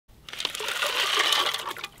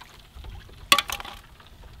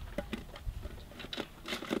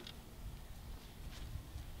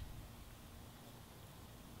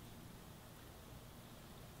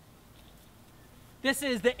This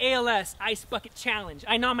is the ALS Ice Bucket Challenge.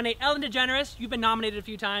 I nominate Ellen DeGeneres. You've been nominated a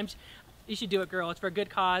few times. You should do it, girl. It's for a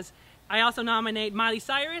good cause. I also nominate Miley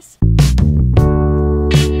Cyrus.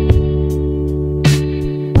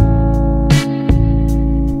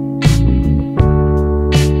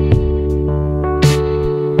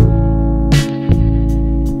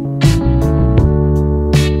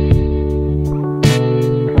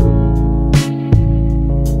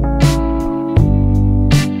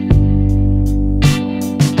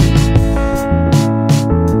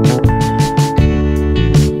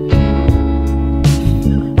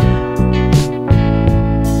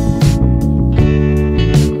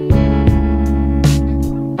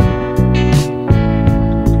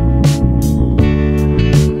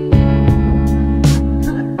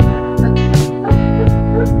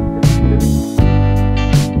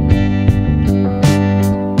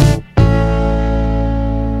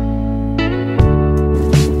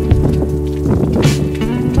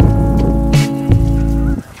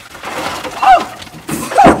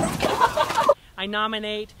 I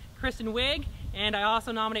nominate Kristen Wiig, and I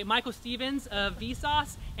also nominate Michael Stevens of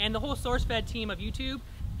Vsauce and the whole SourceFed team of YouTube.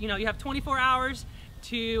 You know, you have 24 hours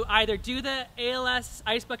to either do the ALS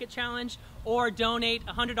Ice Bucket Challenge or donate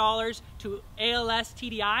 $100 to ALS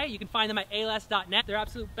TDI. You can find them at als.net. They're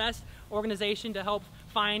absolute best organization to help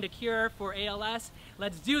find a cure for ALS.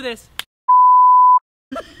 Let's do this.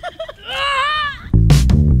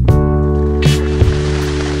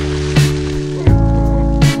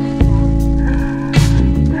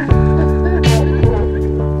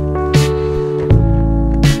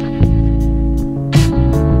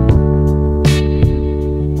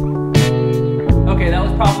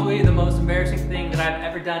 Probably the most embarrassing thing that I've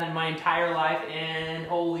ever done in my entire life, and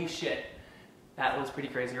holy shit, that was pretty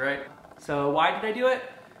crazy, right? So why did I do it?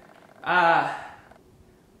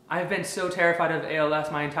 I've been so terrified of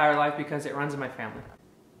ALS my entire life because it runs in my family.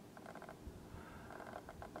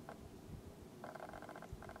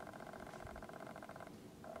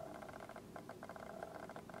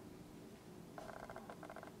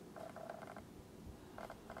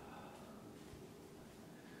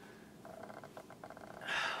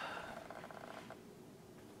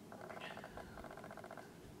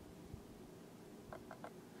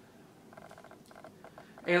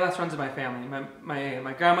 ALS runs in my family.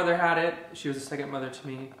 My grandmother had it. She was a second mother to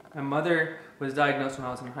me. My mother was diagnosed when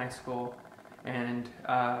I was in high school, and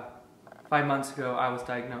 5 months ago I was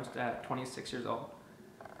diagnosed at 26 years old.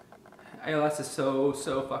 ALS is so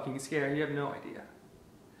fucking scary. You have no idea.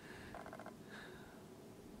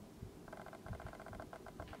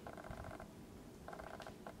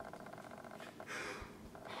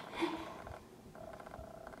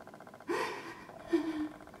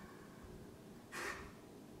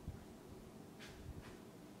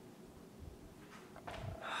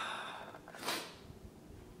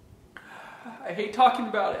 I hate talking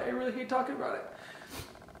about it. I really hate talking about it.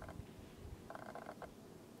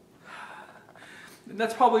 And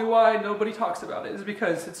that's probably why nobody talks about it, is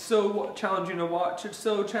because it's so challenging to watch. It's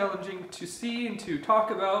so challenging to see and to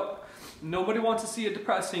talk about. Nobody wants to see a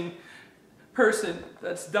depressing person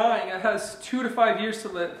that's dying, that has 2 to 5 years to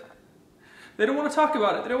live. They don't want to talk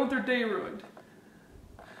about it. They don't want their day ruined.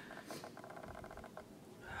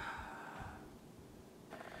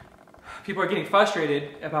 People are getting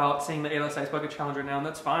frustrated about saying the ALS Ice Bucket Challenge right now, and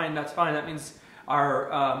that's fine. That's fine. That means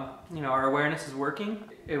our, our awareness is working.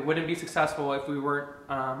 It wouldn't be successful if we weren't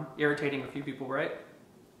irritating a few people, right?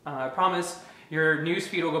 I promise your news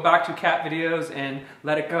feed will go back to cat videos and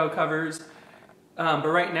Let It Go covers. But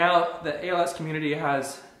right now, the ALS community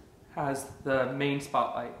has the main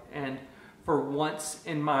spotlight, and for once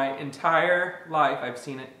in my entire life, I've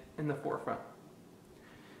seen it in the forefront.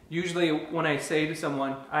 Usually when I say to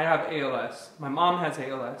someone, I have ALS, my mom has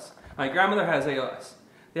ALS, my grandmother has ALS,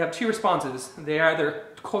 they have 2 responses. They either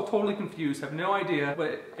totally confused, have no idea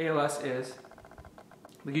what ALS is,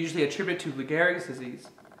 they usually attribute it to Gehrig's disease,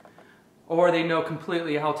 or they know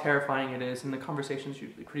completely how terrifying it is, and the conversation is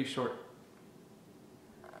usually pretty short.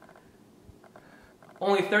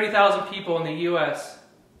 Only 30,000 people in the US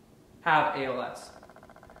have ALS.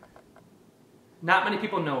 Not many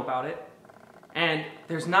people know about it. And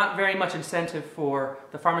there's not very much incentive for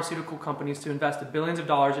the pharmaceutical companies to invest the billions of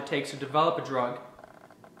dollars it takes to develop a drug,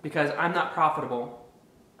 because I'm not profitable.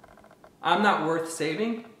 I'm not worth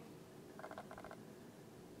saving.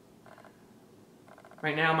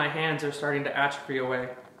 Right now my hands are starting to atrophy away.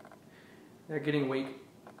 They're getting weak.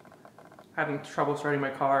 Having trouble starting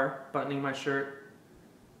my car, buttoning my shirt.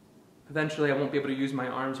 Eventually I won't be able to use my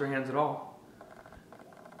arms or hands at all.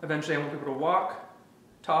 Eventually I won't be able to walk,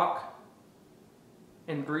 talk,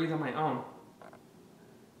 and breathe on my own.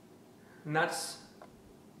 And that's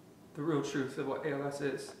the real truth of what ALS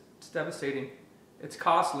is. It's devastating. It's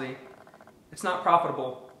costly. It's not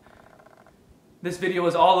profitable. This video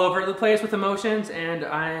is all over the place with emotions, and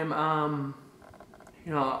I'm, I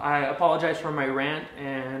apologize for my rant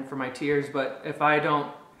and for my tears, but if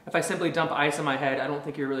I simply dump ice on my head, I don't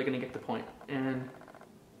think you're really going to get the point. And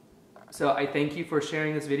so I thank you for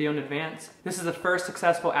sharing this video in advance. This is the first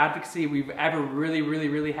successful advocacy we've ever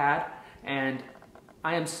really had, and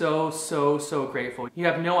I am so grateful. You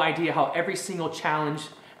have no idea how every single challenge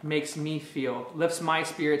makes me feel, lifts my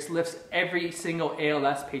spirits, lifts every single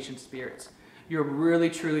ALS patient's spirits. You're really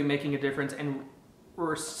truly making a difference, and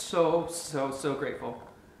we're so grateful.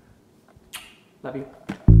 Love you.